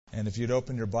And if you'd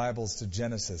open your Bibles to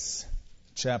Genesis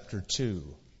chapter 2.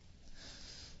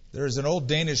 There's an old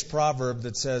Danish proverb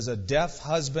that says, a deaf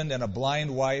husband and a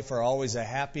blind wife are always a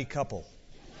happy couple.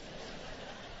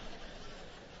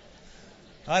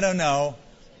 I don't know.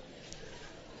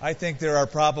 I think there are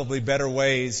probably better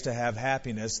ways to have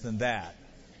happiness than that.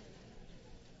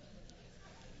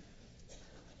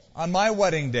 On my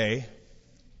wedding day,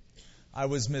 I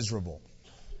was miserable.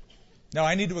 Now,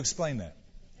 I need to explain that.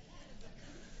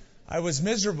 I was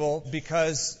miserable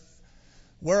because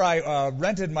where I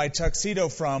rented my tuxedo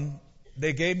from,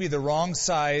 they gave me the wrong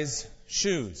size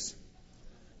shoes.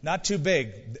 Not too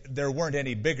big. There weren't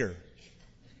any bigger.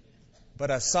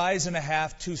 But a size and a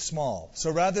half too small.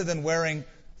 So rather than wearing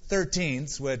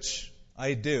 13s, which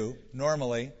I do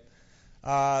normally,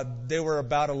 they were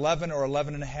about 11 or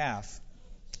 11 and a half.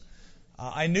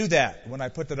 I knew that when I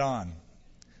put it on.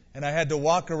 And I had to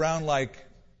walk around like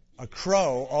a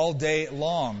crow all day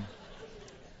long.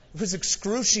 It was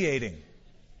excruciating.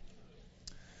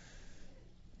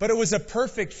 But it was a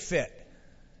perfect fit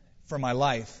for my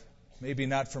life. Maybe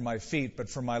not for my feet, but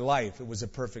for my life, it was a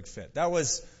perfect fit. That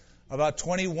was about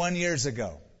 21 years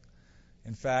ago.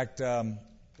 In fact,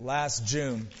 last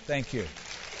June, thank you.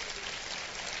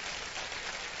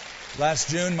 Last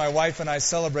June, my wife and I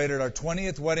celebrated our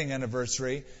 20th wedding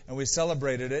anniversary, and we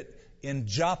celebrated it in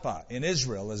Joppa, in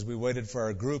Israel, as we waited for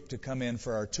our group to come in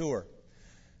for our tour.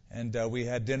 And we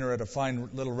had dinner at a fine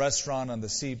little restaurant on the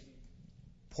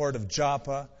seaport of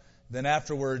Joppa. Then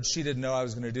afterwards, she didn't know I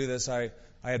was going to do this. I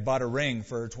had bought a ring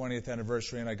for her 20th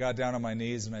anniversary, and I got down on my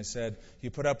knees and I said,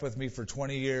 you put up with me for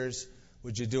 20 years,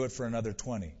 would you do it for another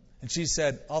 20? And she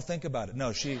said, I'll think about it.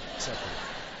 No, she accepted it.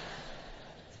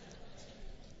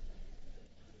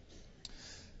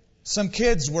 Some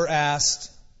kids were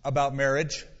asked about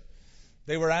marriage.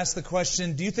 They were asked the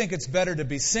question, do you think it's better to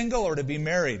be single or to be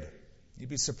married? You'd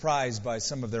be surprised by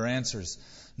some of their answers.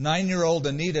 9-year-old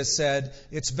Anita said,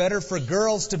 it's better for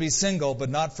girls to be single, but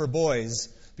not for boys,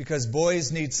 because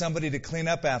boys need somebody to clean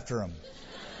up after them.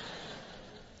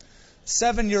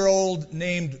 7-year-old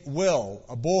named Will,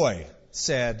 a boy,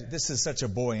 said, this is such a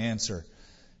boy answer.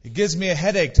 It gives me a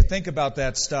headache to think about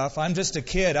that stuff. I'm just a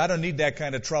kid. I don't need that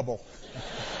kind of trouble.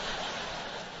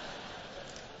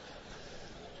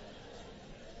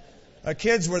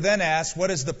 Kids were then asked, what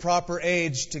is the proper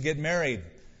age to get married?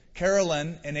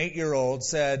 Carolyn, an 8-year-old,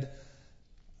 said,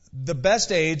 the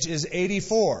best age is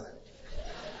 84.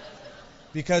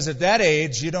 Because at that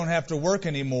age, you don't have to work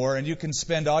anymore and you can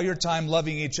spend all your time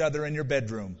loving each other in your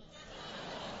bedroom.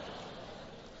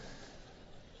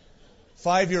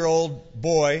 5-year-old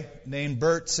boy named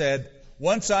Bert said,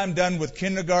 once I'm done with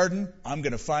kindergarten, I'm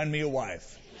going to find me a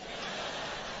wife.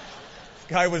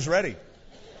 The guy was ready.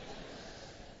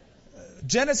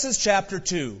 Genesis chapter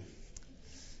 2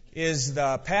 is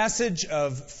the passage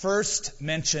of first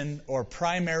mention or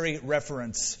primary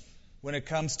reference when it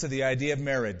comes to the idea of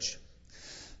marriage.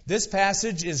 This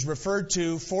passage is referred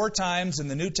to 4 times in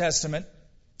the New Testament.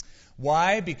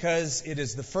 Why? Because it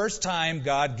is the first time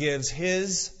God gives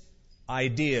His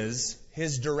ideas,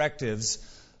 His directives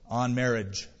on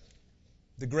marriage.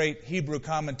 The great Hebrew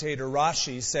commentator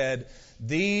Rashi said,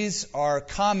 these are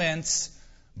comments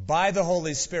by the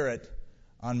Holy Spirit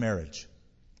on marriage.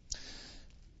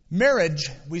 Marriage,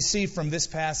 we see from this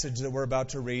passage that we're about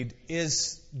to read,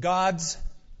 is God's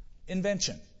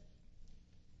invention.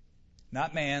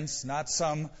 Not man's, not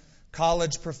some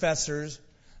college professor's,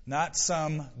 not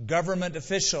some government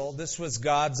official. This was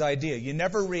God's idea. You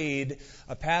never read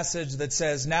a passage that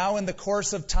says, now in the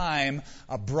course of time,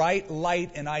 a bright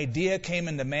light, an idea came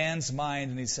into man's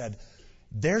mind, and he said,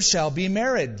 there shall be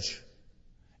marriage,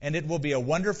 and it will be a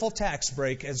wonderful tax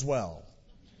break as well.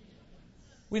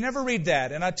 We never read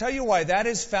that, and I'll tell you why. That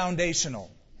is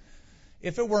foundational.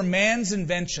 If it were man's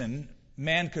invention,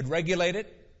 man could regulate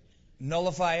it,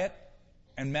 nullify it,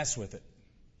 and mess with it.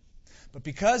 But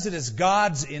because it is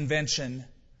God's invention,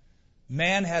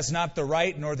 man has not the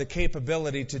right nor the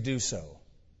capability to do so.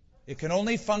 It can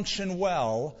only function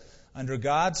well under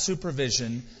God's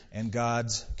supervision and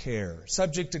God's care,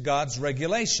 subject to God's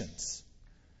regulations.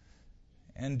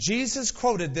 And Jesus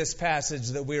quoted this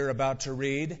passage that we are about to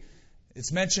read.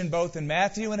 It's mentioned both in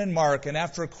Matthew and in Mark, and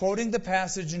after quoting the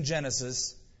passage in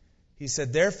Genesis, He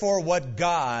said, therefore what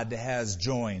God has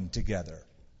joined together,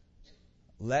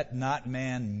 let not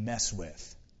man mess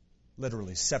with.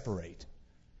 Literally, separate.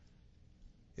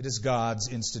 It is God's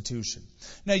institution.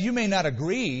 Now, you may not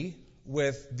agree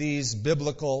with these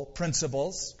biblical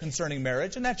principles concerning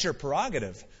marriage, and that's your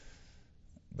prerogative.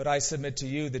 But I submit to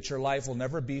you that your life will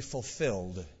never be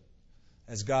fulfilled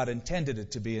as God intended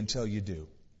it to be until you do.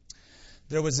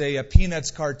 There was a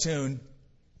Peanuts cartoon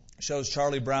shows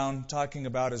Charlie Brown talking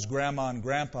about his grandma and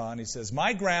grandpa, and he says,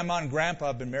 "My grandma and grandpa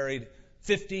have been married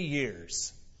 50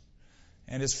 years.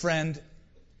 And his friend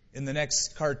in the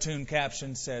next cartoon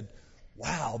caption said,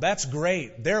 "Wow, that's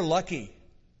great. They're lucky."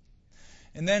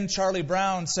 And then Charlie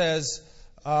Brown says,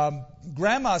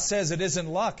 "Grandma says it isn't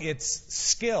luck, it's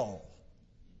skill."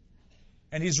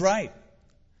 And he's right.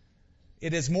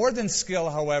 It is more than skill,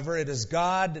 however. It is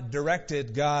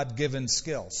God-directed, God-given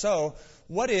skill. So,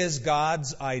 what is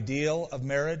God's ideal of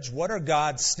marriage? What are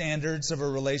God's standards of a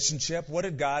relationship? What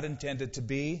did God intend it to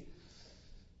be?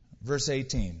 Verse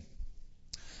 18.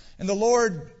 "And the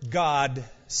Lord God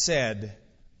said,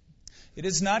 'It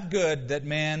is not good that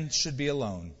man should be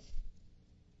alone.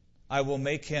 I will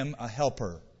make him a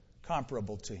helper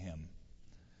comparable to him.'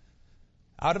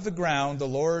 Out of the ground the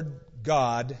Lord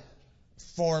God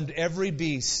formed every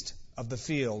beast of the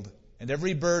field and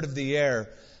every bird of the air,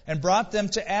 and brought them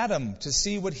to Adam to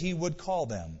see what he would call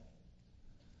them.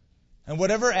 And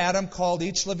whatever Adam called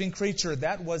each living creature,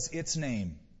 that was its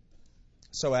name.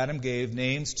 So Adam gave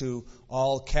names to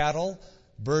all cattle,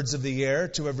 birds of the air,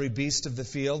 to every beast of the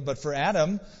field. But for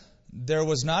Adam there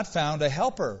was not found a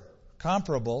helper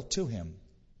comparable to him.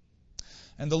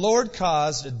 And the Lord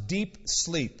caused a deep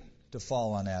sleep to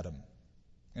fall on Adam.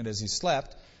 And as he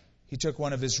slept, he took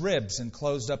one of his ribs and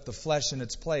closed up the flesh in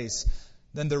its place.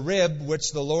 Then the rib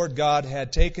which the Lord God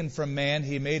had taken from man,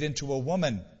 he made into a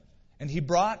woman, and he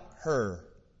brought her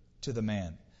to the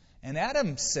man. And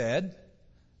Adam said,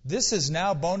 'This is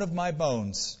now bone of my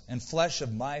bones and flesh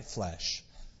of my flesh.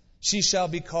 She shall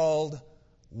be called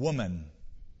woman,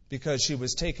 because she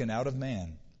was taken out of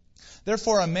man.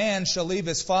 Therefore a man shall leave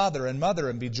his father and mother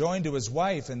and be joined to his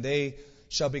wife, and they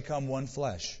shall become one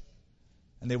flesh.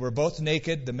 And they were both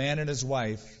naked, the man and his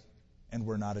wife, and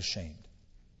were not ashamed.'"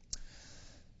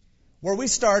 Where we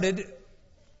started,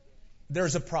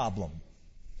 there's a problem.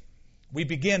 We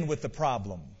begin with the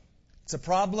problem. It's a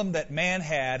problem that man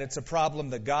had. It's a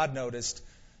problem that God noticed.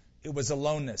 It was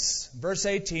aloneness. Verse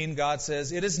 18, God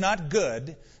says, "It is not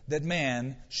good that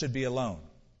man should be alone."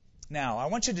 Now, I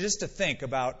want you just to think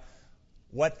about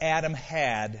what Adam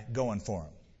had going for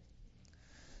him.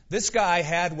 This guy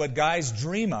had what guys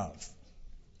dream of.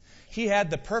 He had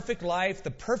the perfect life,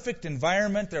 the perfect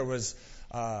environment. There was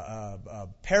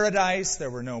paradise. There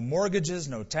were no mortgages,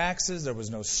 no taxes. There was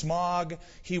no smog.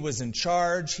 He was in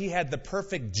charge. He had the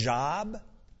perfect job.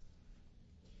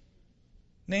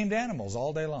 Named animals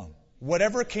all day long.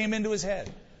 Whatever came into his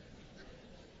head.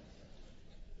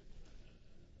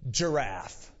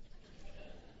 Giraffe.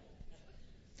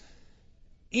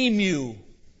 Emu.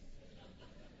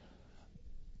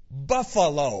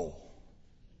 Buffalo.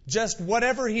 Just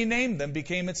whatever he named them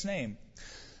became its name.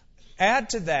 Add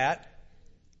to that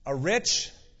a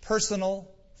rich personal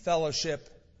fellowship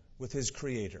with his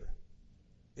Creator.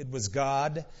 It was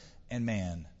God and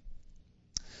man.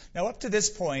 Now, up to this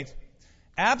point,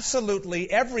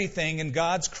 absolutely everything in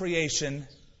God's creation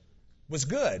was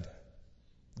good.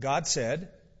 God said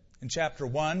in chapter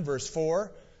 1, verse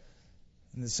 4,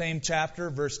 in the same chapter,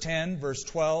 verse 10, verse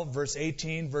 12, verse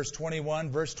 18, verse 21,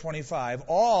 verse 25,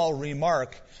 all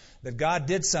remark that God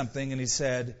did something and He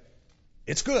said,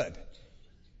 "It's good."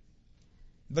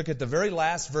 Look at the very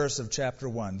last verse of chapter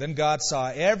 1. "Then God saw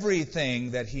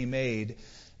everything that He made,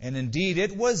 and indeed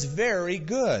it was very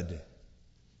good.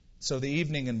 So the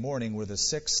evening and morning were the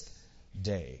sixth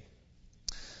day."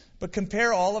 But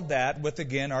compare all of that with,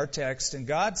 again, our text. And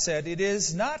God said, "It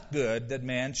is not good that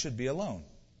man should be alone."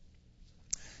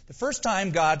 The first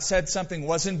time God said something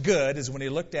wasn't good is when He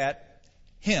looked at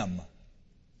him,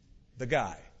 the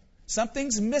guy.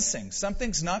 Something's missing.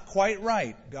 Something's not quite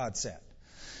right, God said.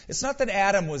 It's not that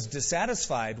Adam was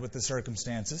dissatisfied with the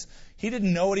circumstances. He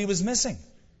didn't know what he was missing.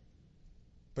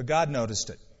 But God noticed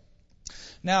it.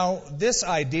 Now, this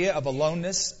idea of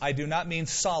aloneness, I do not mean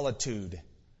solitude.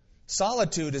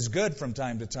 Solitude is good from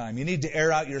time to time. You need to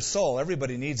air out your soul.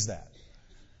 Everybody needs that.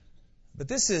 But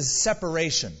this is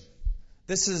separation.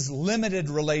 This is limited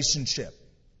relationship.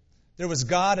 There was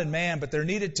God and man, but there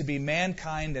needed to be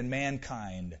mankind and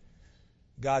mankind.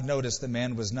 God noticed that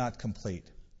man was not complete.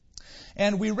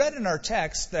 And we read in our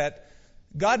text that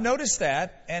God noticed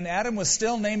that, and Adam was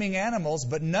still naming animals,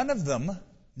 but none of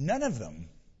them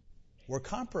were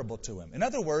comparable to him. In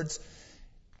other words,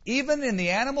 even in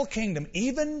the animal kingdom,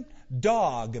 even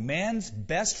dog, man's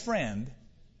best friend,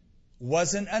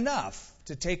 wasn't enough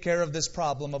to take care of this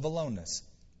problem of aloneness.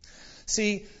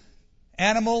 See,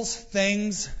 animals,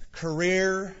 things,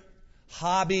 career,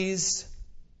 hobbies,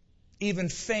 even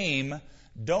fame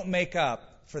don't make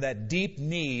up for that deep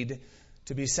need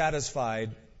to be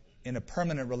satisfied in a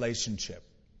permanent relationship.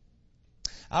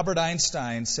 Albert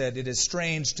Einstein said, "It is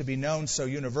strange to be known so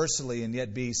universally and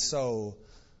yet be so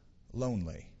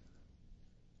lonely."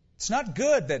 It's not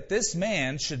good that this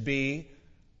man should be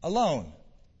alone.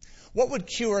 What would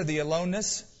cure the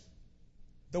aloneness?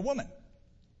 The woman.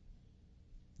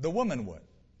 The woman would.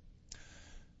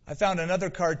 I found another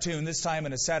cartoon, this time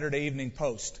in a Saturday Evening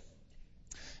Post.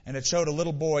 And it showed a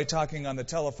little boy talking on the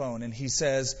telephone, and he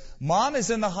says, "Mom is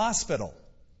in the hospital.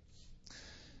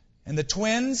 And the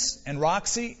twins, and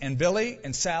Roxy, and Billy,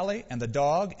 and Sally, and the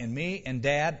dog, and me, and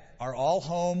Dad are all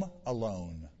home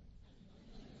alone."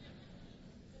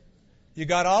 You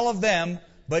got all of them,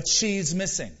 but she's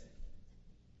missing.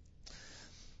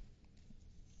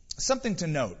 Something to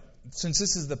note, since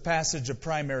this is the passage of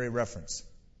primary reference.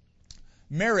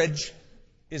 Marriage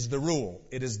is the rule.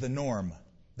 It is the norm.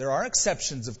 There are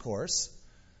exceptions, of course,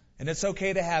 and it's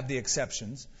okay to have the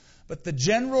exceptions. But the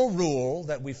general rule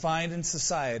that we find in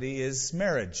society is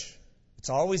marriage. It's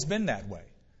always been that way.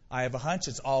 I have a hunch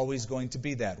it's always going to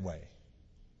be that way.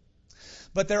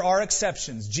 But there are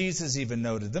exceptions. Jesus even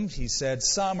noted them. He said,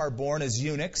 "Some are born as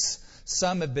eunuchs,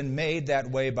 some have been made that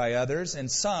way by others,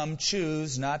 and some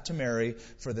choose not to marry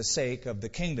for the sake of the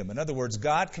kingdom." In other words,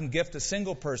 God can gift a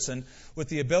single person with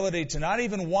the ability to not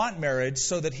even want marriage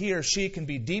so that he or she can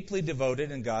be deeply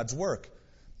devoted in God's work.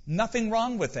 Nothing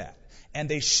wrong with that. And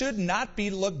they should not be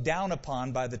looked down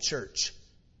upon by the church.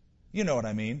 You know what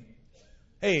I mean.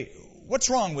 "Hey, what's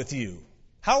wrong with you?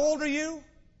 How old are you?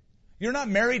 You're not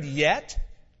married yet?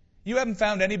 You haven't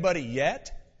found anybody yet?"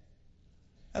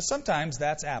 Now, sometimes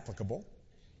that's applicable,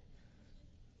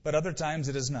 but other times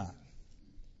it is not.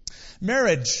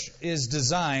 Marriage is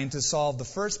designed to solve the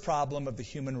first problem of the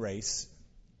human race,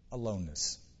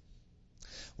 aloneness.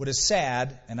 What is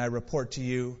sad, and I report to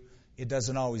you, it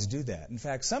doesn't always do that. In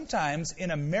fact, sometimes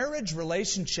in a marriage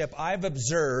relationship, I've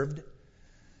observed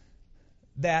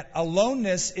that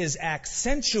aloneness is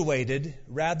accentuated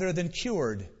rather than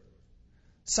cured.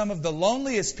 Some of the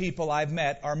loneliest people I've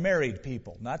met are married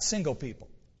people, not single people.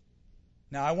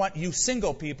 Now, I want you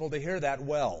single people to hear that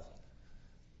well.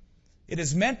 It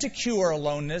is meant to cure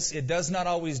aloneness. It does not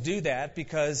always do that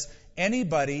because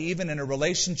anybody, even in a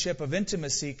relationship of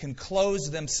intimacy, can close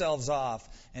themselves off,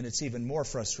 and it's even more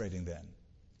frustrating then.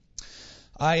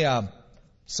 I,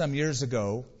 some years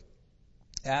ago,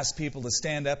 asked people to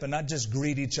stand up and not just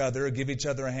greet each other or give each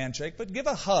other a handshake, but give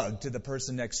a hug to the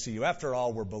person next to you. After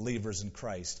all, we're believers in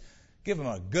Christ. Give them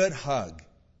a good hug.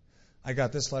 I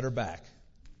got this letter back.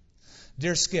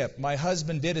 "Dear Skip, my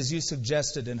husband did as you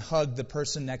suggested and hugged the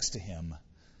person next to him.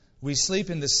 We sleep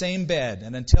in the same bed,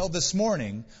 and until this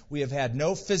morning, we have had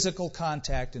no physical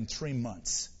contact in 3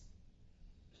 months."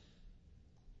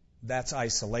 That's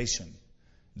isolation.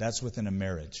 That's within a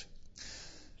marriage.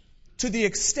 To the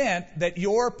extent that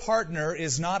your partner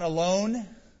is not alone,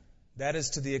 that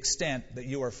is to the extent that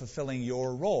you are fulfilling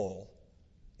your role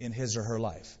in his or her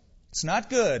life. It's not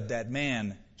good that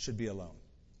man should be alone.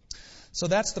 So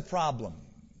that's the problem.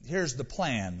 Here's the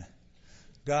plan.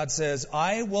 God says,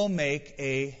 "I will make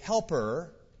a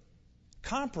helper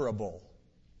comparable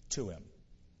to him."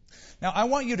 Now, I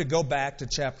want you to go back to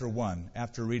chapter 1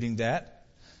 after reading that,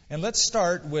 and let's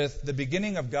start with the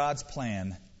beginning of God's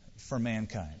plan for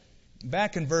mankind.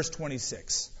 Back in verse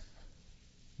 26.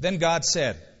 "Then God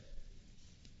said,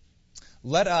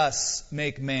 'Let us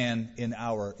make man in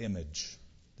our image.'"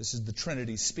 This is the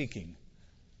Trinity speaking.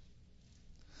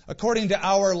 "According to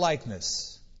our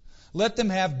likeness. Let them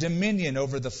have dominion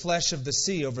over the flesh of the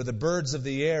sea, over the birds of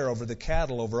the air, over the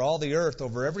cattle, over all the earth,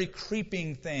 over every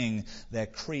creeping thing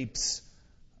that creeps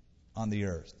on the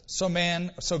earth."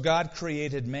 So God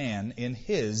created man in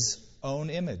his own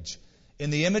image. In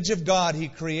the image of God, he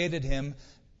created him.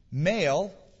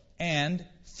 Male and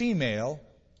female,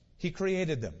 he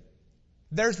created them.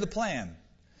 There's the plan.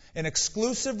 An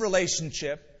exclusive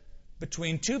relationship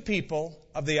between two people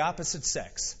of the opposite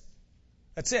sex.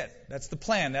 That's it. That's the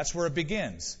plan. That's where it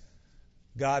begins.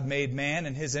 God made man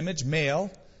in his image, male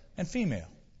and female.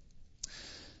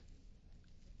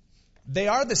 They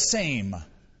are the same.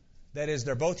 That is,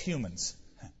 they're both humans,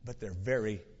 but they're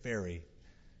very, very,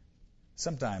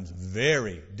 sometimes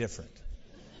very different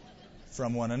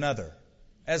from one another,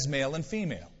 as male and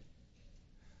female,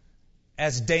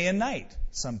 as day and night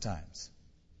sometimes.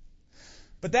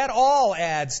 But that all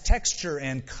adds texture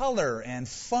and color and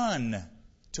fun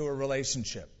to a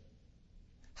relationship.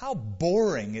 How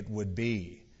boring it would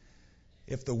be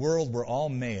if the world were all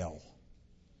male,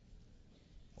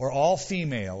 or all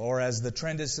female, or as the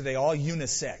trend is today, all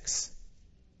unisex,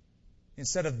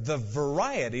 instead of the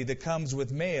variety that comes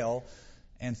with male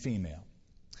and female.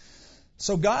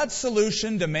 So God's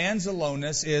solution to man's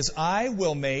aloneness is I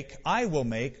will make,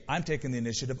 I'm taking the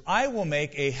initiative, I will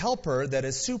make a helper that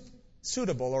is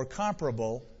suitable or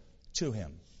comparable to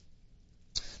him.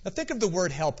 Now think of the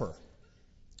word helper.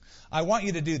 I want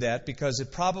you to do that because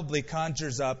it probably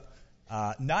conjures up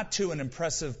not too an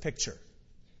impressive picture.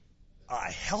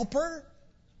 A helper?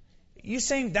 You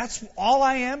saying that's all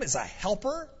I am is a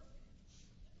helper?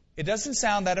 It doesn't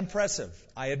sound that impressive,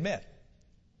 I admit.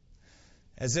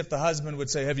 As if the husband would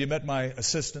say, have you met my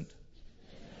assistant?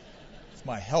 It's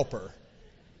my helper.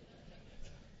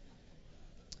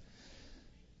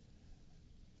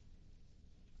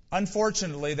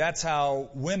 Unfortunately, that's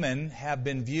how women have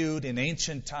been viewed in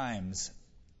ancient times.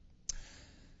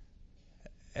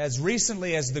 As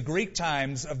recently as the Greek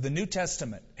times of the New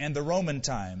Testament and the Roman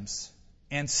times,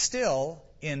 and still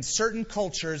in certain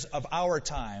cultures of our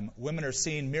time, women are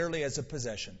seen merely as a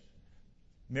possession,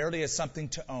 merely as something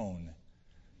to own.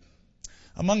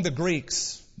 Among the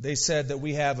Greeks, they said that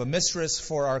we have a mistress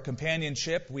for our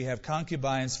companionship, we have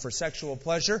concubines for sexual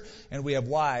pleasure, and we have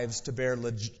wives to bear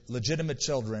legitimate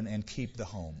children and keep the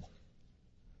home.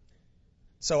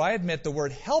 So I admit the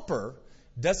word helper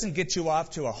doesn't get you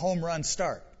off to a home run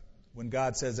start when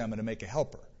God says, I'm going to make a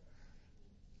helper.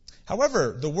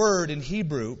 However, the word in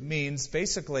Hebrew means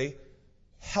basically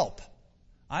help.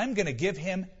 I'm going to give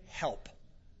him help.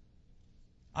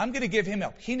 I'm going to give him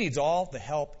help. He needs all the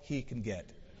help he can get.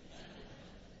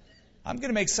 I'm going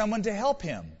to make someone to help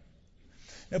him.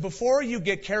 Now, before you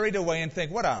get carried away and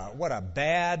think, what a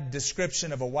bad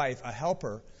description of a wife, a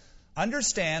helper,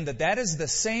 understand that that is the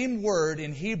same word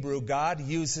in Hebrew God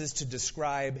uses to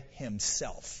describe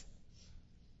himself.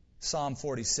 Psalm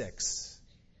 46.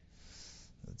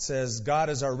 It says, God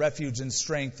is our refuge and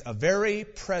strength, a very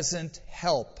present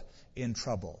help in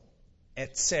trouble.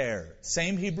 Etzer,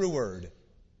 same Hebrew word.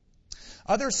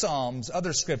 Other Psalms,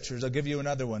 other scriptures, I'll give you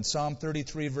another one. Psalm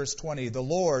 33, verse 20. The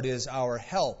Lord is our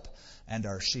help and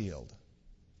our shield.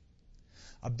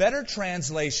 A better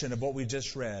translation of what we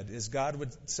just read is God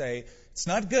would say, it's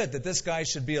not good that this guy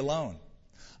should be alone.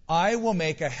 I will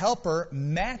make a helper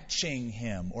matching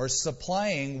him or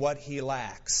supplying what he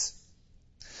lacks.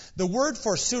 The word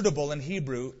for suitable in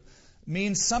Hebrew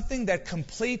means something that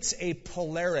completes a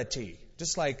polarity.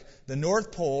 Just like the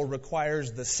North Pole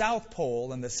requires the South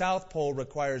Pole and the South Pole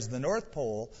requires the North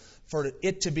Pole for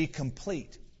it to be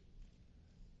complete.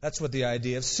 That's what the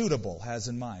idea of suitable has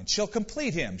in mind. She'll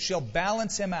complete him. She'll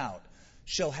balance him out.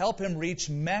 She'll help him reach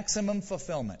maximum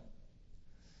fulfillment.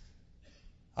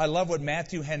 I love what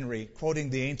Matthew Henry,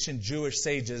 quoting the ancient Jewish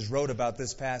sages, wrote about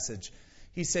this passage.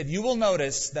 He said, you will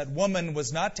notice that woman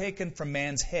was not taken from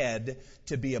man's head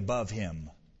to be above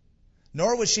him.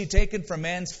 Nor was she taken from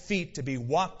man's feet to be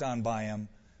walked on by him,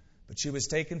 but she was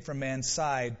taken from man's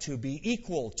side to be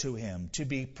equal to him, to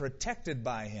be protected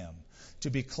by him, to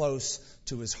be close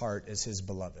to his heart as his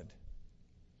beloved.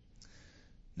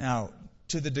 Now,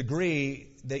 to the degree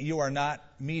that you are not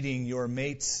meeting your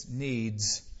mate's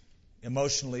needs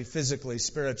emotionally, physically,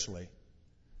 spiritually,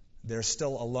 they're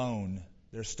still alone.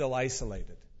 They're still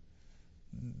isolated.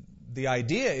 The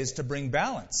idea is to bring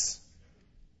balance,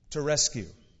 to rescue.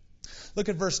 Look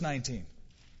at verse 19.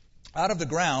 Out of the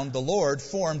ground the Lord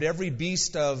formed every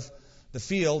beast of the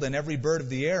field and every bird of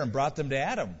the air and brought them to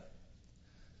Adam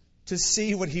to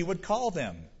see what he would call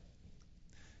them.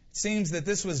 It seems that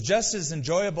this was just as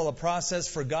enjoyable a process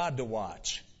for God to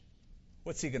watch.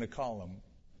 What's he going to call them?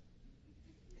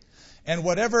 And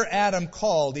whatever Adam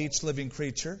called each living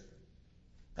creature,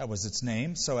 that was its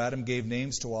name. So Adam gave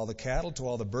names to all the cattle, to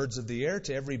all the birds of the air,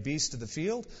 to every beast of the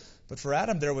field. But for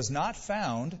Adam there was not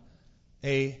found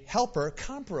a helper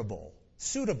comparable,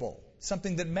 suitable,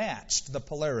 something that matched the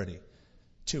polarity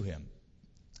to him.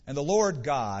 And the Lord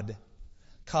God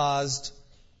caused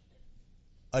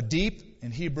a deep,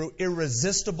 in Hebrew,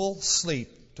 irresistible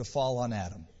sleep to fall on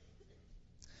Adam.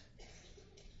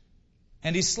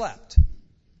 And he slept.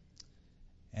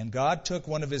 And God took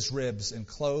one of his ribs and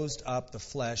closed up the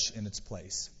flesh in its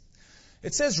place.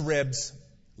 It says ribs.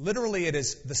 Literally it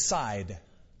is the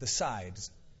sides,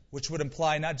 which would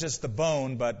imply not just the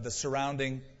bone, but the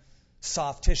surrounding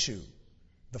soft tissue,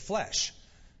 the flesh.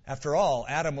 After all,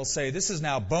 Adam will say, this is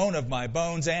now bone of my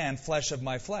bones and flesh of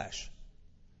my flesh.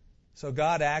 So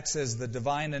God acts as the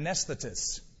divine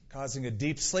anesthetist, causing a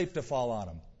deep sleep to fall on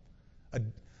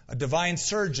him. A divine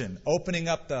surgeon opening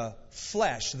up the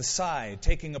flesh, the side,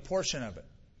 taking a portion of it.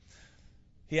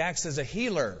 He acts as a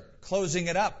healer, closing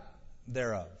it up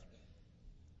thereof.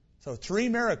 So 3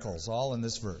 miracles all in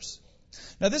this verse.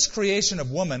 Now this creation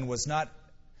of woman was not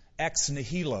ex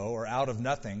nihilo, or out of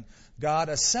nothing, God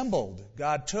assembled.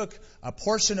 God took a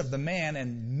portion of the man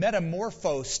and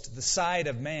metamorphosed the side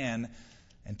of man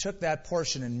and took that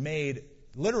portion and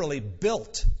literally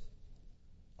built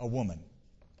a woman.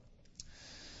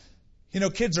 You know,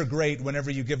 kids are great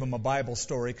whenever you give them a Bible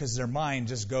story because their mind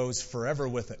just goes forever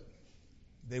with it.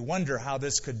 They wonder how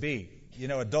this could be. You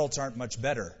know, adults aren't much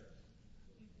better.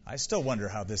 I still wonder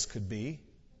how this could be.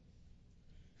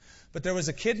 But there was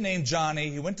a kid named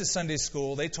Johnny. He went to Sunday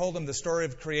school. They told him the story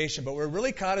of creation. But what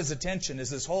really caught his attention is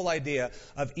this whole idea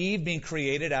of Eve being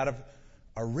created out of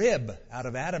a rib, out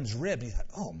of Adam's rib. He thought,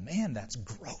 oh man, that's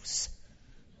gross.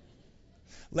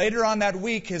 Later on that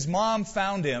week, his mom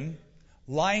found him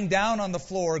lying down on the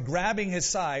floor, grabbing his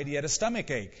side. He had a stomach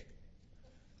ache.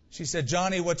 She said,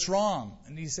 Johnny, what's wrong?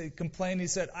 And he complained. He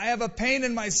said, I have a pain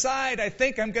in my side. I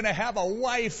think I'm going to have a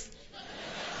wife.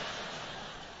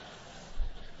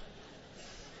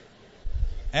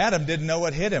 Adam didn't know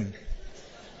what hit him.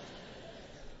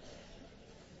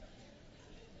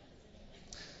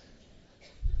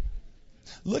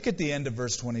 Look at the end of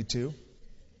verse 22.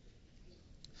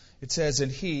 It says,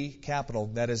 and he, capital,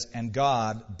 that is, and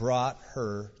God brought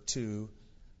her to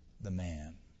the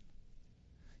man.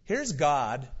 Here's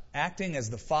God acting as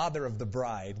the father of the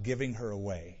bride, giving her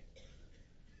away.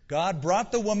 God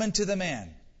brought the woman to the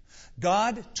man.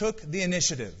 God took the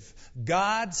initiative.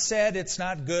 God said it's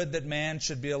not good that man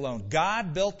should be alone.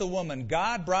 God built the woman.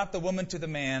 God brought the woman to the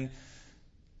man.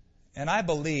 And I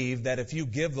believe that if you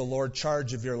give the Lord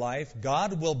charge of your life,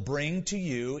 God will bring to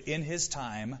you in His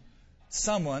time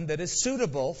someone that is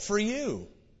suitable for you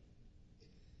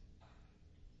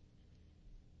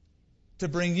to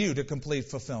bring you to complete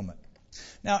fulfillment.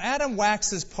 Now, Adam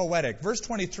waxes poetic. Verse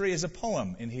 23 is a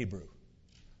poem in Hebrew.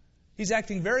 He's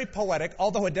acting very poetic,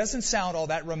 although it doesn't sound all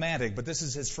that romantic, but this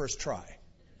is his first try.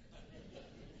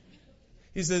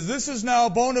 He says, this is now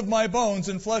bone of my bones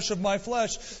and flesh of my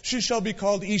flesh. She shall be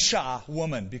called Isha,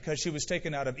 woman, because she was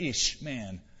taken out of Ish,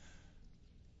 man.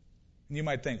 And you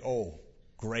might think, oh,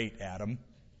 great, Adam.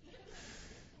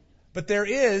 But there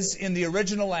is, in the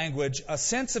original language, a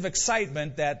sense of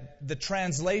excitement that the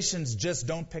translations just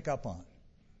don't pick up on.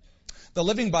 The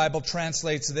Living Bible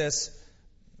translates this.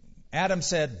 Adam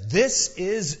said, this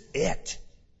is it.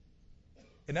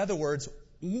 In other words,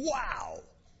 wow.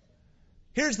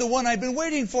 Here's the one I've been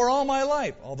waiting for all my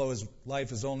life, although his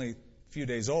life is only a few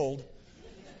days old.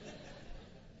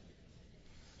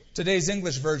 Today's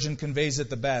English version conveys it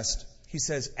the best. He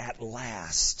says, at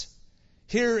last.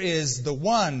 Here is the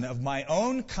one of my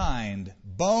own kind,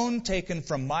 bone taken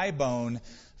from my bone,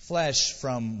 flesh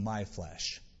from my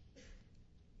flesh.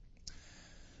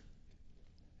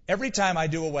 Every time I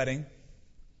do a wedding,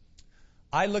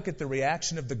 I look at the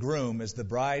reaction of the groom as the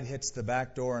bride hits the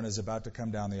back door and is about to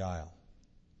come down the aisle.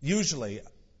 Usually,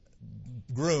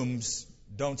 grooms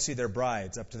don't see their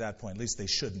brides up to that point. At least they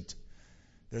shouldn't.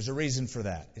 There's a reason for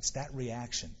that. It's that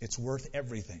reaction. It's worth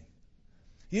everything.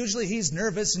 Usually he's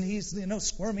nervous and he's,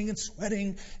 squirming and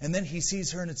sweating. And then he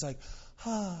sees her and it's like,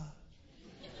 ah.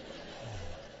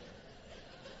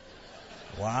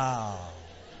 Wow.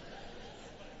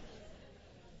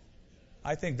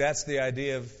 I think that's the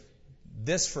idea of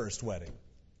this first wedding.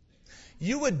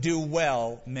 You would do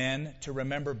well, men, to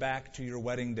remember back to your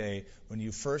wedding day when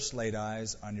you first laid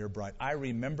eyes on your bride. I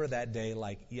remember that day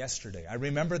like yesterday. I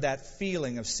remember that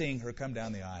feeling of seeing her come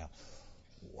down the aisle.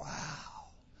 Wow.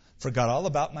 Forgot all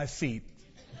about my feet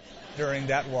during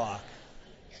that walk.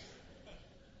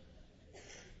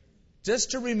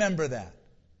 Just to remember that.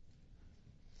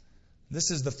 This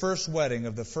is the first wedding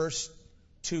of the first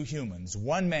two humans.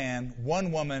 One man,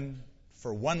 one woman,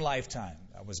 for one lifetime.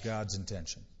 That was God's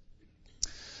intention.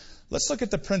 Let's look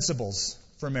at the principles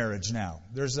for marriage now.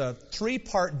 There's a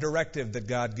 3-part directive that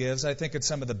God gives. I think it's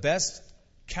some of the best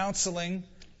counseling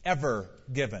ever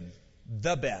given.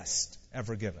 The best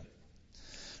ever given.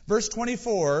 Verse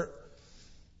 24,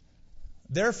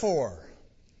 therefore,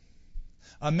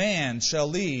 a man shall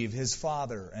leave his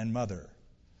father and mother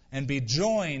and be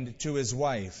joined to his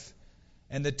wife,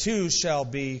 and the two shall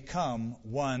become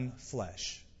one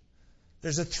flesh.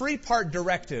 There's a 3-part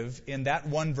directive in that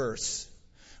one verse.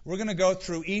 We're going to go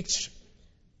through each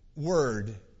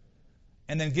word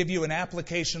and then give you an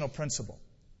applicational principle.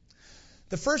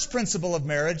 The first principle of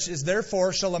marriage is,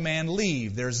 therefore shall a man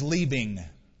leave. There's leaving.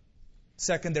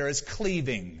 Second, there is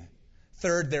cleaving.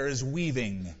 Third, there is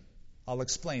weaving. I'll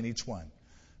explain each one.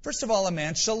 First of all, a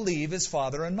man shall leave his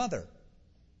father and mother.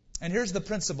 And here's the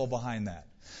principle behind that.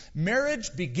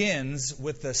 Marriage begins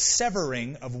with the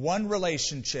severing of one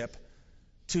relationship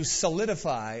to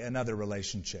solidify another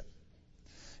relationship.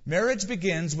 Marriage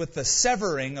begins with the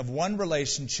severing of one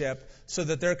relationship so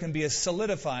that there can be a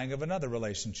solidifying of another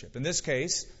relationship. In this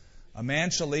case, a man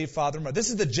shall leave father and mother.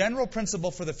 This is the general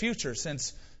principle for the future,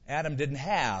 since Adam didn't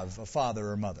have a father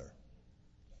or mother.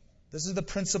 This is the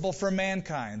principle for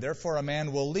mankind. Therefore, a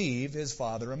man will leave his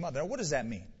father and mother. Now, what does that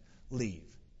mean, leave?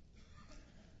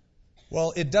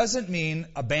 Well, it doesn't mean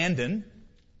abandon.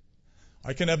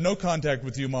 I can have no contact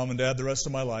with you, Mom and Dad, the rest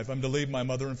of my life. I'm to leave my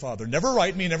mother and father. Never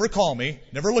write me, never call me,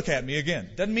 never look at me again.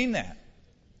 Doesn't mean that.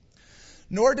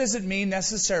 Nor does it mean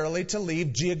necessarily to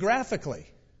leave geographically.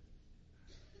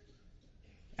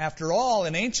 After all,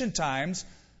 in ancient times,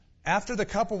 after the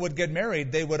couple would get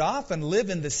married, they would often live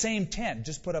in the same tent,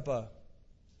 just put up a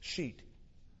sheet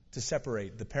to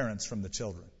separate the parents from the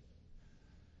children.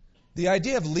 The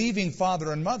idea of leaving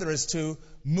father and mother is to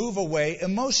move away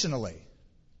emotionally,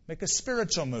 make a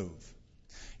spiritual move.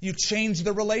 You change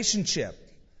the relationship.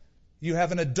 You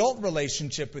have an adult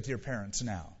relationship with your parents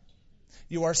now.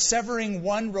 You are severing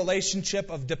one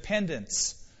relationship of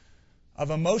dependence,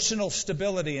 of emotional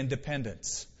stability and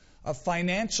dependence, of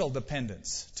financial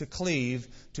dependence, to cleave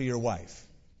to your wife.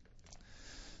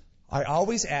 I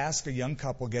always ask a young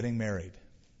couple getting married,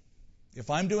 if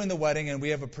I'm doing the wedding and we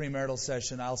have a premarital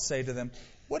session, I'll say to them,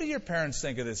 what do your parents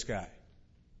think of this guy?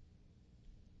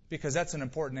 Because that's an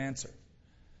important answer.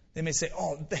 They may say,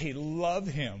 oh, they love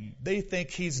him. They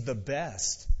think he's the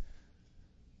best.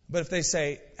 But if they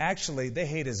say, actually, they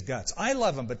hate his guts. I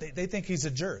love him, but they think he's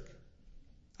a jerk.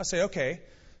 I'll say, okay,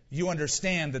 you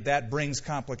understand that brings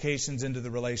complications into the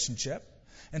relationship.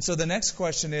 And so the next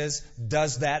question is,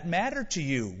 does that matter to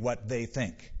you, what they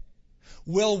think?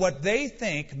 Will what they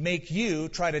think make you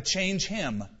try to change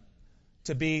him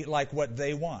to be like what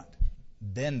they want?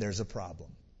 Then there's a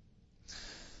problem.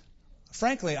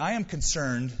 Frankly, I am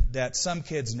concerned that some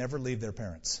kids never leave their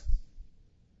parents.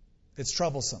 It's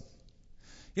troublesome.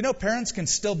 You know, parents can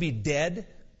still be dead,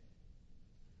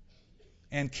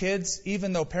 and kids,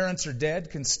 even though parents are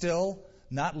dead, can still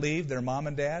not leave their mom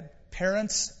and dad.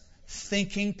 Parents'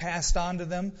 thinking passed on to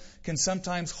them can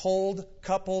sometimes hold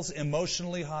couples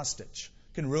emotionally hostage,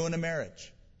 can ruin a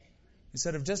marriage.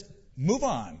 Instead of just move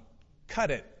on,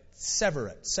 cut it, sever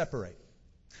it, separate.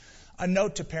 A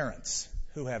note to parents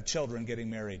who have children getting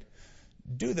married: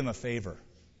 do them a favor.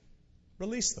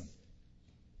 Release them.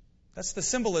 That's the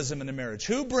symbolism in a marriage.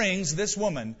 Who brings this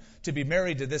woman to be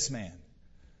married to this man?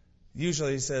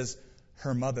 Usually he says,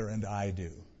 her mother and I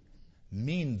do.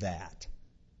 Mean that.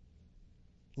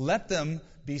 Let them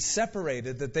be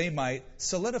separated that they might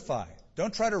solidify.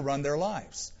 Don't try to run their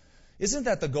lives. Isn't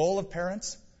that the goal of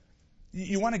parents?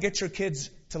 You want to get your kids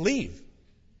to leave,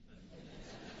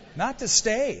 not to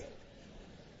stay.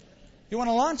 You want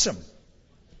to launch them.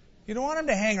 You don't want them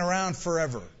to hang around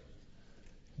forever,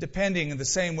 depending in the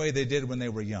same way they did when they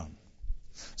were young.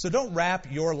 So don't wrap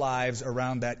your lives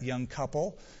around that young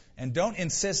couple, and don't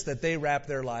insist that they wrap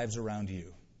their lives around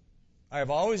you. I have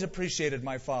always appreciated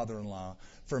my father-in-law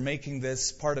for making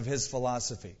this part of his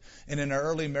philosophy. And in our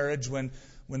early marriage, when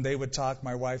they would talk,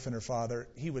 my wife and her father,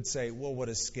 he would say, well, what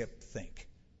does Skip think?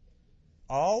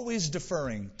 Always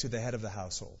deferring to the head of the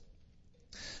household.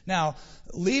 Now,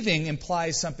 leaving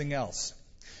implies something else.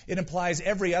 It implies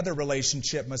every other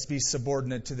relationship must be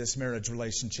subordinate to this marriage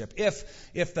relationship.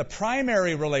 If the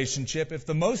primary relationship, if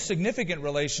the most significant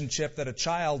relationship that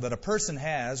a person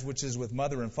has, which is with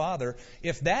mother and father,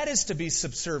 if that is to be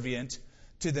subservient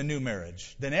to the new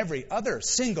marriage, then every other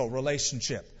single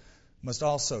relationship must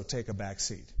also take a back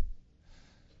seat.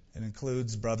 It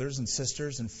includes brothers and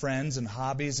sisters and friends and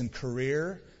hobbies and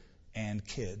career and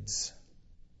kids.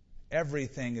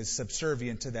 Everything is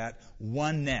subservient to that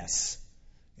oneness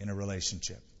in a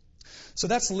relationship. So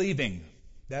that's leaving.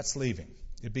 That's leaving.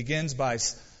 It begins by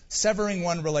severing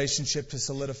one relationship to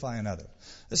solidify another.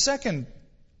 The second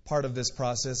part of this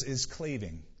process is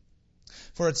cleaving.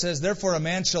 For it says, therefore a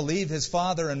man shall leave his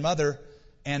father and mother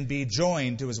and be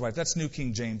joined to his wife. That's New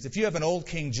King James. If you have an old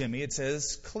King Jimmy, it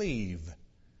says cleave.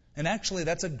 And actually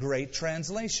that's a great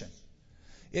translation.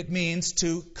 It means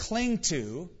to cling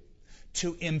to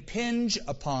impinge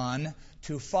upon,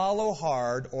 to follow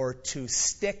hard, or to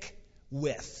stick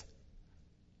with.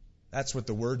 That's what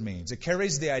the word means. It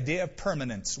carries the idea of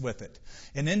permanence with it,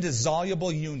 an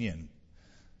indissoluble union.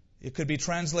 It could be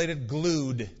translated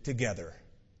glued together.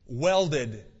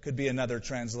 Welded could be another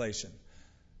translation.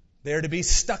 They're to be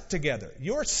stuck together.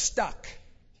 You're stuck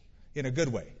in a good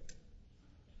way,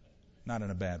 not in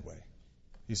a bad way.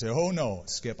 You say, oh no,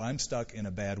 Skip, I'm stuck in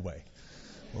a bad way.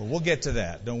 Well, we'll get to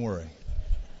that. Don't worry.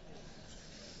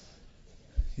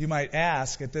 You might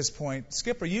ask at this point,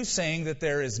 Skip, are you saying that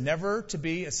there is never to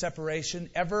be a separation,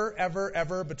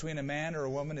 ever between a man or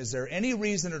a woman? Is there any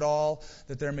reason at all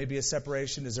that there may be a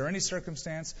separation? Is there any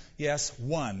circumstance? Yes,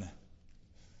 one.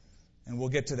 And we'll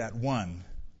get to that one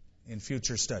in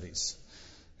future studies.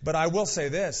 But I will say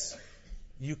this,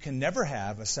 you can never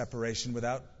have a separation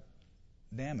without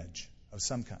damage of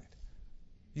some kind.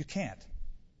 You can't.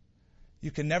 You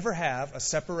can never have a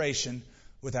separation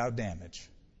without damage.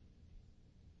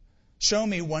 Show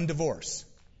me one divorce.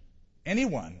 Any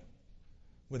one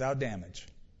without damage.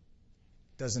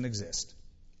 Doesn't exist.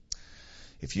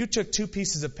 If you took two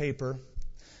pieces of paper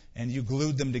and you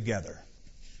glued them together,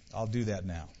 I'll do that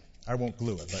now. I won't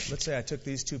glue it, but let's say I took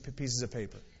these two pieces of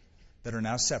paper that are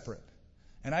now separate,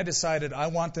 and I decided I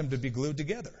want them to be glued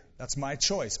together. That's my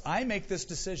choice. I make this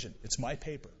decision. It's my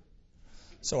paper.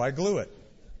 So I glue it.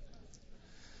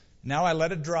 Now I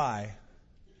let it dry.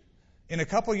 In a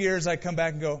couple years, I come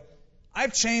back and go,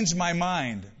 I've changed my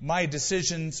mind. My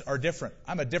decisions are different.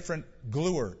 I'm a different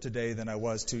gluer today than I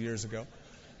was 2 years ago.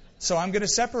 So I'm going to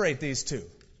separate these two.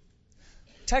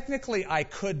 Technically, I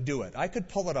could do it. I could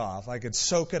pull it off. I could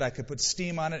soak it. I could put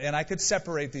steam on it. And I could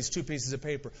separate these two pieces of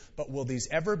paper. But will these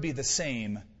ever be the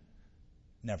same?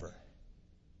 Never.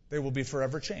 They will be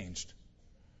forever changed.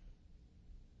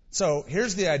 So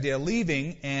here's the idea,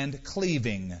 leaving and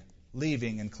cleaving.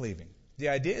 Leaving and cleaving. The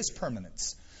idea is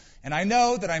permanence. And I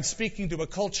know that I'm speaking to a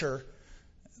culture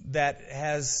that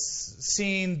has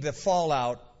seen the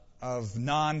fallout of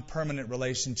non-permanent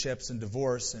relationships and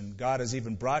divorce, and God has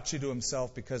even brought you to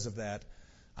Himself because of that.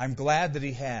 I'm glad that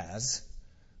He has,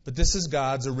 but this is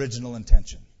God's original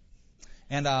intention.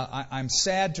 And I'm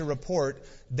sad to report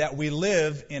that we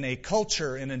live in a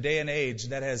culture, in a day and age,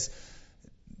 that has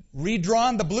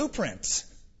redrawn the blueprints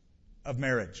of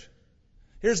marriage.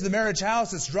 Here's the marriage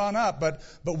house, it's drawn up, but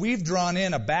we've drawn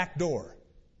in a back door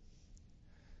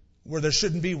where there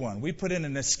shouldn't be one. We put in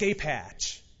an escape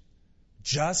hatch,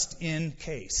 just in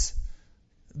case.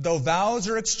 Though vows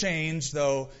are exchanged,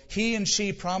 though he and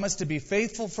she promise to be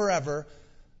faithful forever,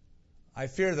 I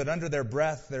fear that under their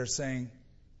breath they're saying,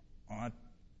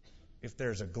 if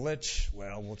there's a glitch,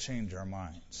 well, we'll change our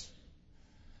minds.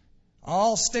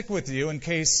 I'll stick with you in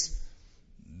case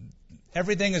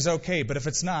everything is okay, but if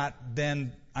it's not,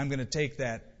 then I'm going to take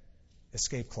that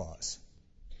escape clause.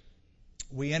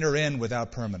 We enter in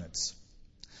without permanence.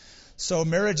 So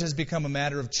marriage has become a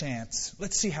matter of chance.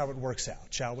 Let's see how it works out,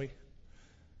 shall we?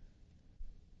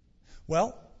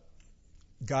 Well,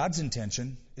 God's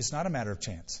intention is not a matter of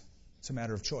chance. It's a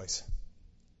matter of choice.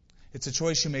 It's a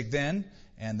choice you make then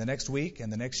and the next week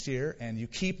and the next year, and you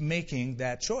keep making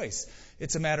that choice.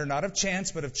 It's a matter not of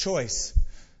chance, but of choice.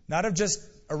 Not of just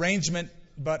arrangement,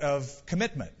 but of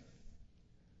commitment,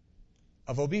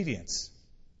 of obedience.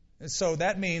 And so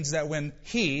that means that when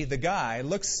he, the guy,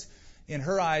 looks in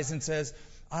her eyes and says,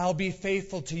 I'll be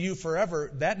faithful to you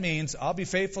forever, that means I'll be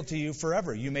faithful to you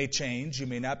forever. You may change. You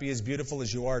may not be as beautiful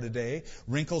as you are today.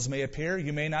 Wrinkles may appear.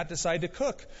 You may not decide to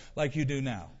cook like you do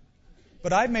now.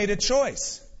 But I've made a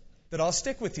choice that I'll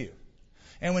stick with you.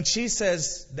 And when she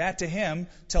says that to him,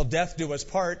 till death do us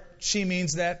part, she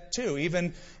means that too,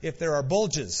 even if there are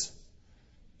bulges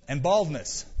and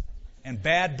baldness and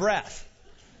bad breath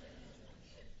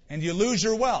and you lose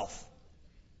your wealth,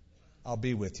 I'll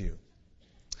be with you.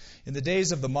 In the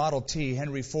days of the Model T,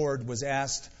 Henry Ford was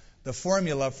asked the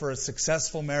formula for a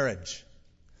successful marriage.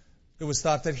 It was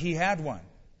thought that he had one.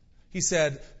 He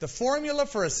said, the formula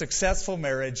for a successful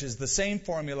marriage is the same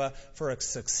formula for a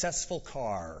successful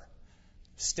car.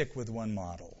 Stick with one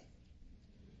model.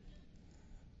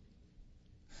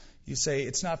 You say,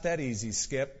 it's not that easy,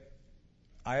 Skip.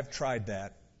 I have tried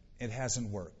that. It hasn't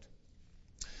worked.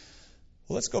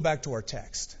 Well, let's go back to our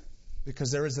text,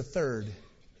 because there is a third,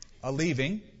 a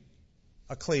leaving,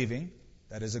 a cleaving,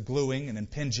 that is a gluing, an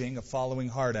impinging, a following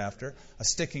hard after, a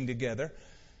sticking together,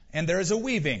 and there is a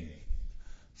weaving.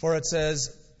 For it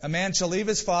says, a man shall leave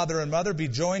his father and mother, be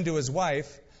joined to his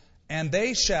wife, and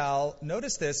they shall,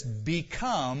 notice this,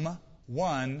 become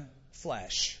one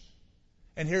flesh.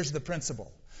 And here's the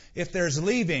principle. If there's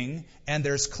leaving and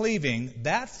there's cleaving,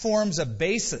 that forms a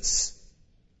basis.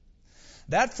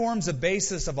 That forms a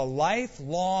basis of a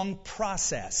lifelong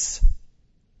process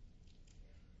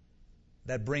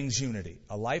that brings unity.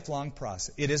 A lifelong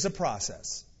process. It is a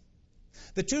process.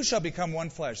 The two shall become one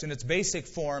flesh. In its basic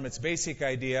form, its basic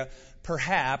idea,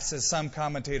 perhaps, as some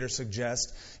commentators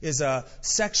suggest, is a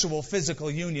sexual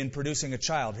physical union producing a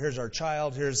child. Here's our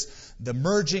child. Here's the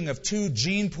merging of two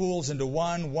gene pools into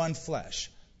one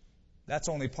flesh. That's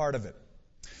only part of it.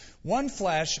 One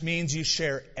flesh means you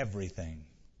share everything.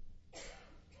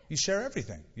 You share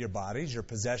everything. Your bodies, your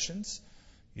possessions,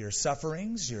 your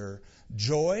sufferings, your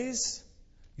joys,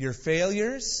 your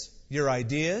failures, your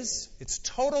ideas. It's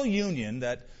total union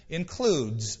that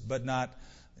includes but not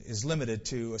is limited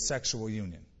to a sexual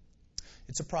union.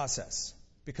 It's a process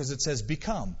because it says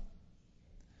become.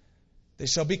 They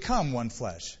shall become one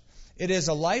flesh. It is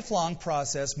a lifelong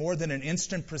process more than an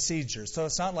instant procedure. So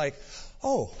it's not like,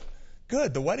 oh,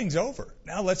 good, the wedding's over.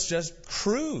 Now let's just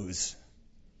cruise.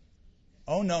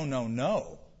 Oh, no, no,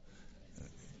 no.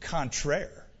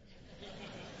 Contraire.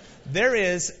 There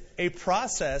is a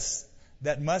process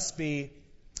that must be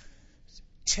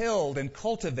tilled and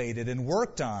cultivated and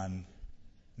worked on,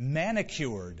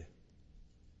 manicured,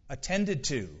 attended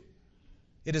to.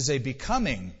 It is a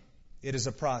becoming. It is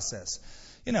a process.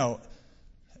 You know,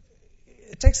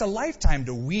 it takes a lifetime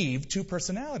to weave two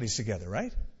personalities together,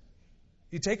 right?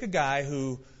 You take a guy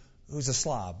who's a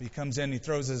slob. He comes in, he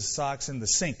throws his socks in the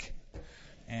sink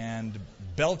and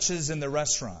belches in the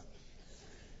restaurant.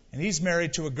 And he's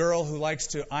married to a girl who likes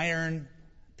to iron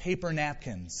paper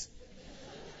napkins.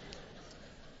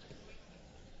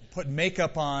 Put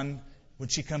makeup on when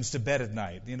she comes to bed at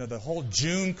night. You know, the whole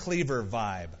June Cleaver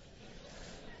vibe.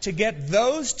 To get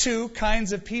those two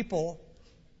kinds of people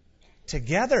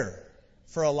together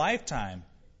for a lifetime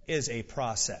is a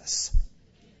process.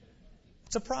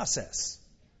 It's a process.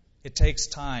 It takes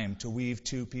time to weave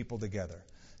two people together,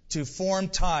 to form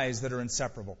ties that are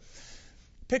inseparable.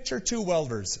 Picture two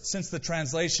welders. Since the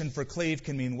translation for cleave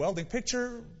can mean welding,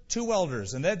 picture two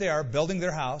welders, and there they are building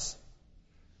their house.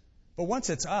 But once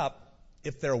it's up,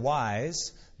 if they're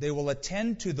wise, they will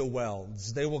attend to the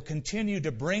welds. They will continue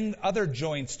to bring other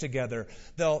joints together.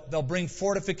 They'll bring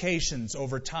fortifications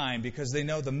over time because they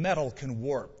know the metal can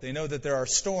warp. They know that there are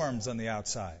storms on the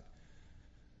outside.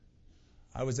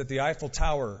 I was at the Eiffel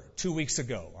Tower 2 weeks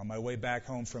ago on my way back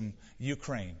home from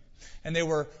Ukraine. And they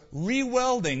were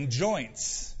re-welding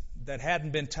joints that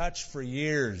hadn't been touched for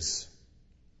years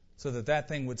so that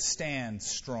thing would stand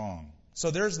strong. So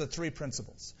there's the three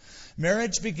principles.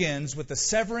 Marriage begins with the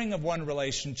severing of one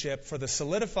relationship for the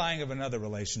solidifying of another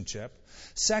relationship.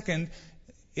 Second,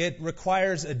 it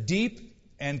requires a deep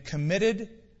and committed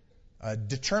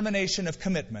determination of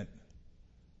commitment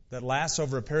that lasts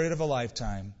over a period of a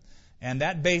lifetime. And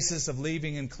that basis of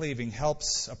leaving and cleaving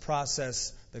helps a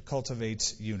process that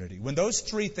cultivates unity. When those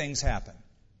three things happen,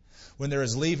 when there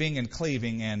is leaving and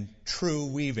cleaving and true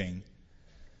weaving,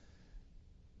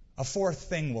 a fourth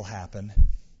thing will happen.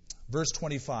 Verse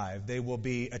 25, they will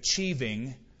be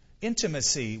achieving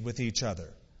intimacy with each other.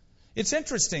 It's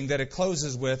interesting that it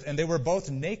closes with, and they were both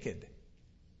naked.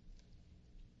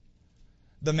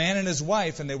 The man and his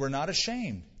wife, and they were not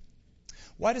ashamed.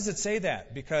 Why does it say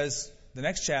that? Because the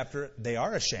next chapter, they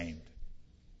are ashamed.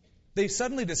 They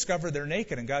suddenly discover they're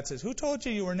naked, and God says, who told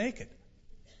you were naked?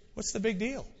 What's the big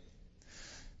deal?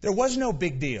 There was no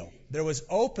big deal. There was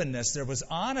openness, there was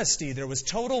honesty, there was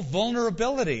total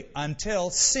vulnerability until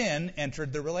sin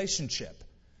entered the relationship.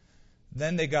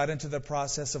 Then they got into the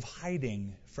process of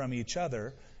hiding from each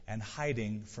other and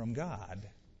hiding from God.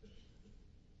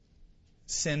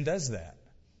 Sin does that.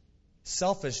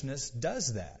 Selfishness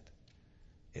does that.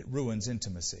 It ruins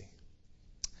intimacy.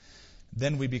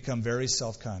 Then we become very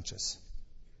self-conscious.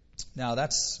 Now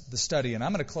that's the study, and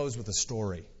I'm going to close with a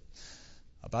story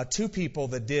about two people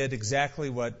that did exactly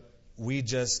what we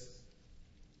just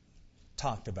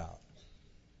talked about.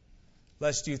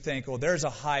 Lest you think, oh, there's a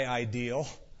high ideal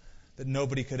that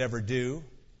nobody could ever do.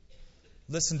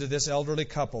 Listen to this elderly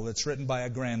couple that's written by a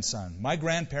grandson. My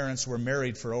grandparents were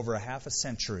married for over a half a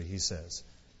century, he says.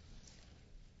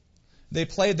 They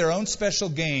played their own special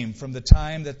game from the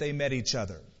time that they met each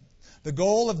other. The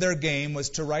goal of their game was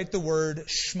to write the word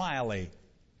Schmiley,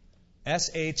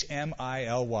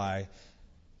 S-H-M-I-L-Y,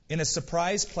 in a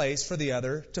surprise place for the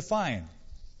other to find.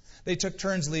 They took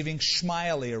turns leaving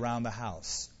Schmiley around the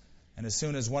house. And as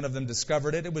soon as one of them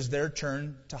discovered it, it was their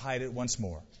turn to hide it once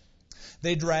more.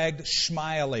 They dragged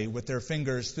Schmiley with their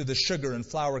fingers through the sugar and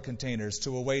flour containers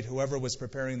to await whoever was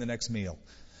preparing the next meal.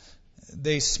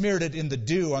 They smeared it in the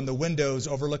dew on the windows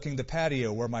overlooking the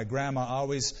patio where my grandma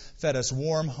always fed us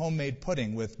warm homemade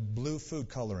pudding with blue food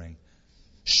coloring.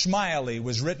 Schmiley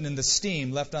was written in the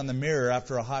steam left on the mirror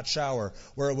after a hot shower,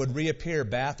 where it would reappear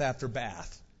bath after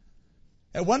bath.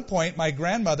 At one point, my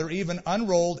grandmother even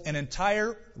unrolled an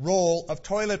entire roll of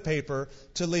toilet paper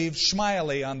to leave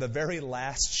Schmiley on the very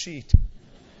last sheet.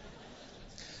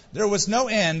 There was no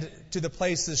end to the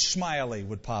places Schmiley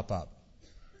would pop up.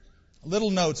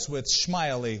 Little notes with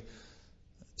Schmiley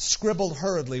scribbled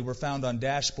hurriedly were found on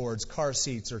dashboards, car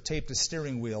seats, or taped to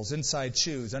steering wheels, inside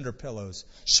shoes, under pillows.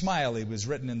 Schmiley was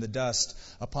written in the dust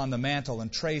upon the mantel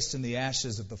and traced in the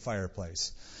ashes of the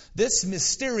fireplace. This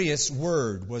mysterious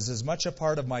word was as much a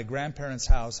part of my grandparents'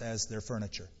 house as their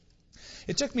furniture.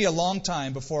 It took me a long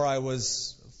time before I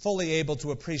was fully able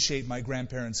to appreciate my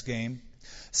grandparents' game.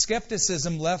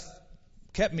 Skepticism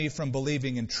kept me from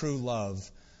believing in true love,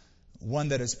 one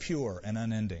that is pure and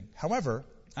unending. However,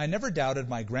 I never doubted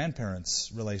my grandparents'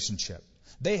 relationship.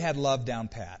 They had love down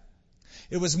pat.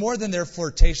 It was more than their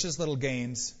flirtatious little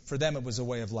games. For them, it was a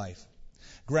way of life.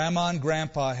 Grandma and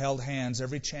Grandpa held hands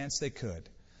every chance they could.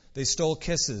 They stole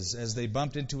kisses as they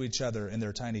bumped into each other in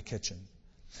their tiny kitchen.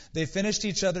 They finished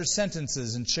each other's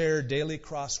sentences and shared daily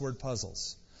crossword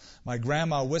puzzles. My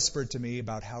grandma whispered to me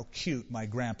about how cute my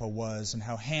grandpa was and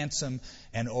how handsome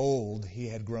and old he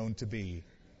had grown to be.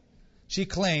 She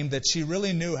claimed that she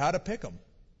really knew how to pick him.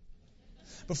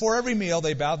 Before every meal,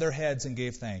 they bowed their heads and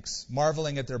gave thanks,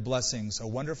 marveling at their blessings, a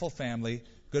wonderful family,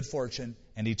 good fortune,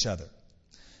 and each other.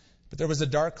 But there was a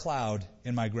dark cloud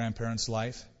in my grandparents'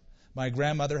 life. My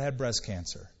grandmother had breast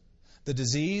cancer. The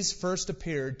disease first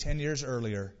appeared 10 years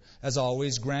earlier. As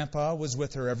always, Grandpa was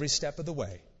with her every step of the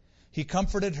way. He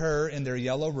comforted her in their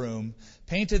yellow room,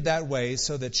 painted that way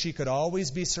so that she could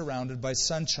always be surrounded by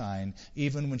sunshine,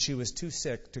 even when she was too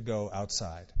sick to go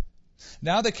outside.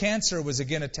 Now the cancer was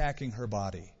again attacking her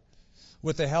body.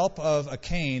 With the help of a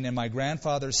cane and my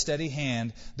grandfather's steady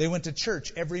hand, they went to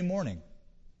church every morning.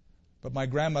 But my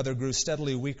grandmother grew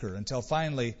steadily weaker until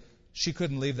finally she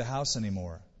couldn't leave the house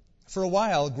anymore. For a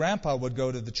while, Grandpa would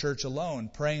go to the church alone,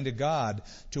 praying to God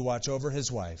to watch over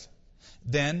his wife.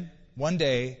 Then, one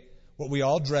day, what we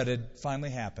all dreaded finally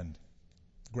happened.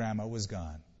 Grandma was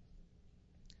gone.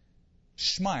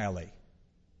 Schmiley.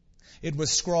 It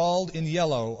was scrawled in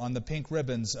yellow on the pink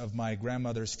ribbons of my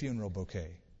grandmother's funeral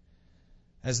bouquet.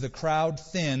 As the crowd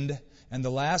thinned and the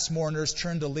last mourners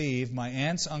turned to leave, my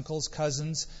aunts, uncles,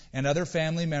 cousins, and other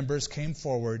family members came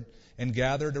forward and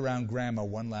gathered around Grandma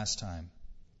one last time.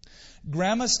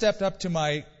 Grandpa stepped up to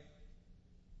my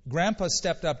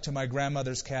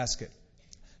grandmother's casket.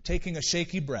 Taking a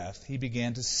shaky breath, he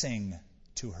began to sing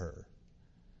to her.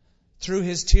 Through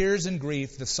his tears and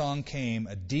grief, the song came,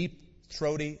 a deep,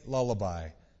 throaty lullaby.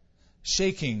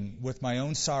 Shaking with my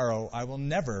own sorrow, I will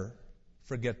never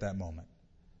forget that moment.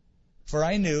 For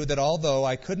I knew that although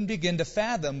I couldn't begin to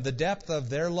fathom the depth of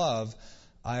their love,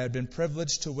 I had been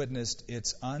privileged to witness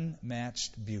its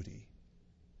unmatched beauty.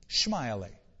 Schmiley.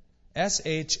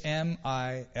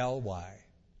 Shmily,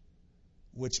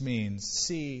 which means,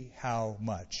 see how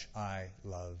much I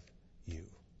love you.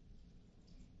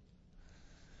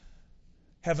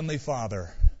 Heavenly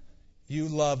Father, you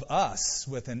love us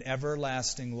with an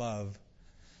everlasting love.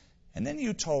 And then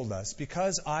you told us,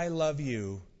 because I love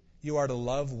you, you are to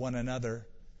love one another,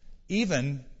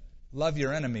 even love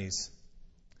your enemies.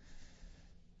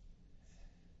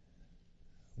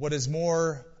 What is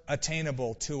more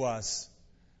attainable to us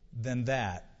than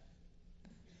that,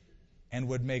 and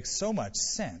would make so much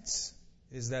sense,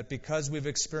 is that because we've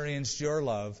experienced your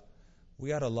love,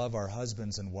 we ought to love our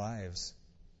husbands and wives.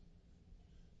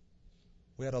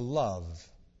 We ought to love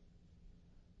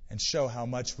and show how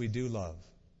much we do love.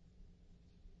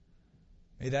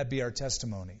 May that be our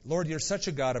testimony. Lord, you're such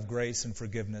a God of grace and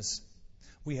forgiveness.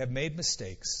 We have made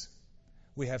mistakes.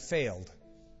 We have failed.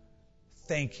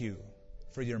 Thank you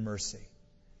for your mercy.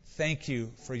 Thank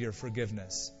you for your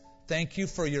forgiveness. Thank you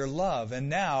for your love. And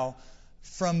now,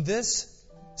 from this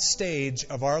stage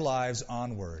of our lives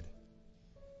onward,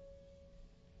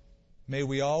 may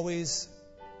we always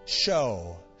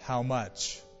show how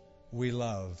much we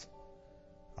love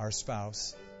our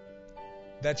spouse.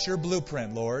 That's your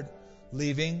blueprint, Lord.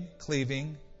 Leaving,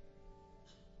 cleaving,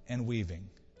 and weaving.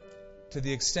 To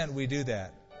the extent we do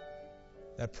that,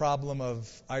 that problem of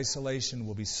isolation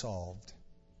will be solved.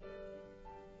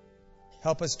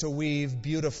 Help us to weave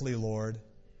beautifully, Lord,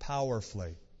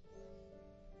 powerfully.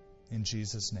 In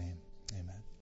Jesus' name, amen.